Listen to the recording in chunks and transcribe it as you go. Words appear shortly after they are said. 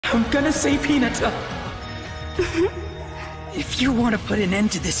I'm gonna save Hinata. If you want to put an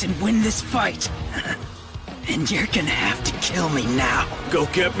end to this and win this fight, then you're gonna have to kill me now. Go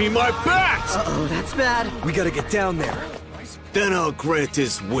get me my bat! Uh-oh, that's bad. We gotta get down there. Then I'll grant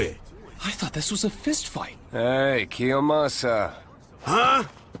his wish. I thought this was a fist fight. Hey, Kiyomasa. Huh?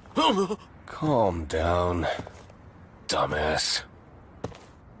 Calm down, dumbass.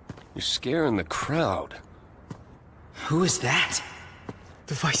 You're scaring the crowd. Who is that?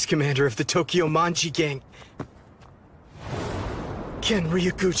 The vice commander of the Tokyo Manji gang. Ken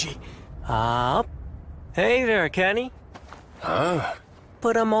Ryuguji. Up. Hey there, Kenny. Huh?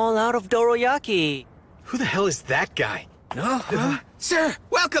 Put 'em all out of Doroyaki. Who the hell is that guy? Sir,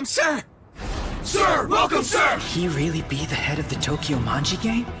 welcome, sir! Sir, welcome, sir! He really be the head of the Tokyo Manji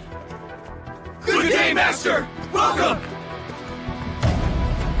gang? Good day, master! Welcome!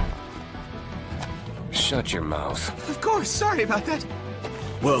 Shut your mouth. Of course, sorry about that.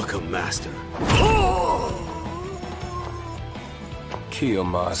 Welcome, master.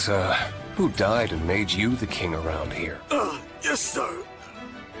 Kiyomasa, who died and made you the king around here? Yes, sir.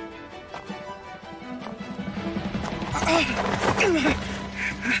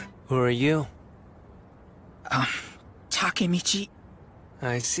 Who are you? Takemichi?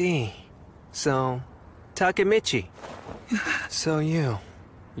 I see. So, Takemichi. So you're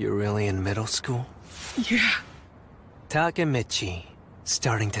really in middle school? Yeah. Takemichi.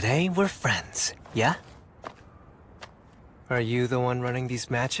 Starting today, we're friends, yeah? Are you the one running these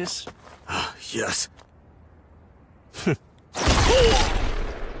matches? Yes.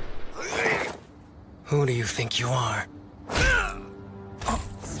 Who do you think you are?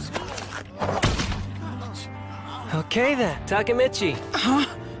 Okay then, Takemichi. Huh?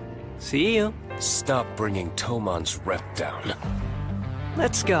 See you. Stop bringing Toman's rep down.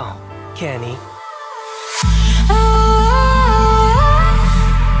 Let's go, Kenny.